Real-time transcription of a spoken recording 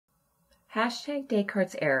Hashtag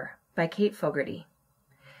Descartes' Error by Kate Fogarty.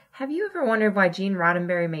 Have you ever wondered why Gene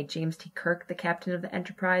Roddenberry made James T. Kirk the captain of the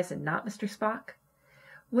Enterprise and not Mr. Spock?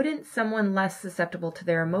 Wouldn't someone less susceptible to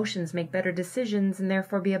their emotions make better decisions and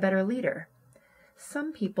therefore be a better leader?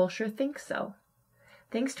 Some people sure think so.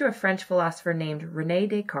 Thanks to a French philosopher named René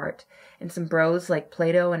Descartes and some bros like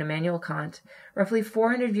Plato and Immanuel Kant, roughly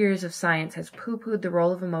 400 years of science has pooh-poohed the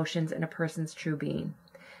role of emotions in a person's true being.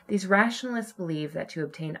 These rationalists believe that to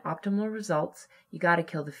obtain optimal results, you gotta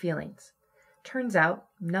kill the feelings. Turns out,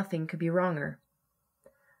 nothing could be wronger.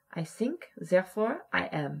 I think, therefore I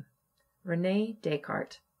am. René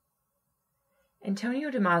Descartes.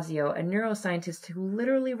 Antonio Damasio, a neuroscientist who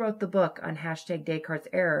literally wrote the book on hashtag Descartes'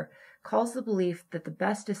 Error, calls the belief that the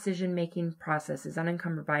best decision-making process is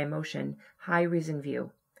unencumbered by emotion high reason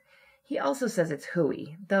view. He also says it's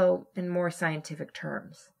hooey, though in more scientific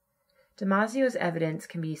terms. Damasio's evidence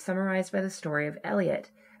can be summarized by the story of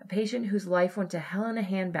Elliot, a patient whose life went to hell in a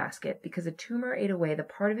handbasket because a tumor ate away the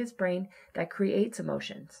part of his brain that creates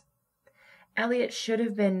emotions. Elliot should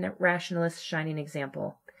have been rationalist's shining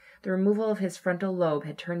example. The removal of his frontal lobe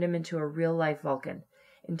had turned him into a real-life Vulcan,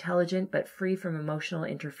 intelligent but free from emotional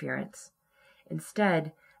interference.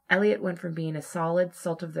 Instead, Elliot went from being a solid,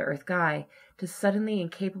 salt-of-the-earth guy to suddenly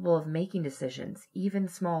incapable of making decisions, even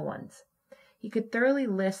small ones. He could thoroughly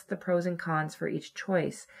list the pros and cons for each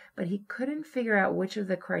choice, but he couldn't figure out which of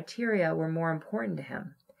the criteria were more important to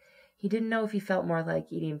him. He didn't know if he felt more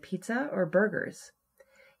like eating pizza or burgers.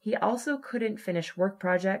 He also couldn't finish work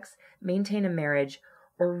projects, maintain a marriage,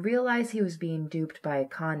 or realize he was being duped by a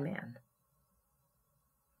con man.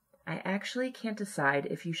 I actually can't decide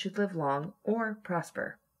if you should live long or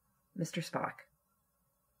prosper. Mr. Spock.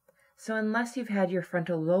 So unless you've had your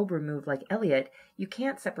frontal lobe removed like Elliot, you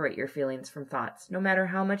can't separate your feelings from thoughts, no matter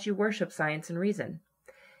how much you worship science and reason.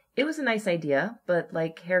 It was a nice idea, but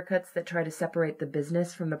like haircuts that try to separate the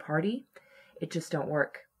business from the party, it just don't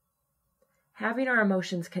work. Having our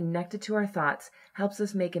emotions connected to our thoughts helps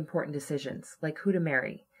us make important decisions, like who to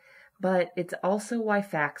marry. But it's also why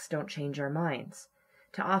facts don't change our minds.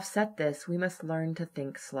 To offset this, we must learn to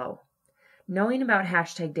think slow. Knowing about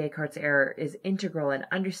hashtag Descartes' Error is integral in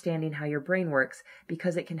understanding how your brain works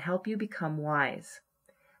because it can help you become wise.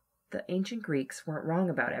 The ancient Greeks weren't wrong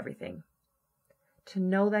about everything. To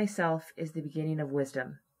know thyself is the beginning of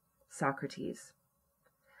wisdom. Socrates.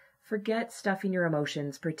 Forget stuffing your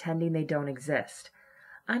emotions, pretending they don't exist.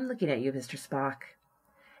 I'm looking at you, Mr. Spock.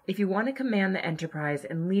 If you want to command the Enterprise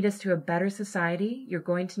and lead us to a better society, you're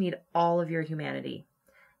going to need all of your humanity.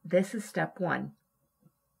 This is step 1.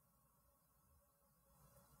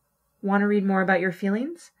 Want to read more about your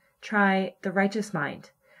feelings? Try The Righteous Mind,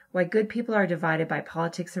 Why Good People Are Divided by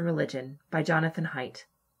Politics and Religion by Jonathan Haidt.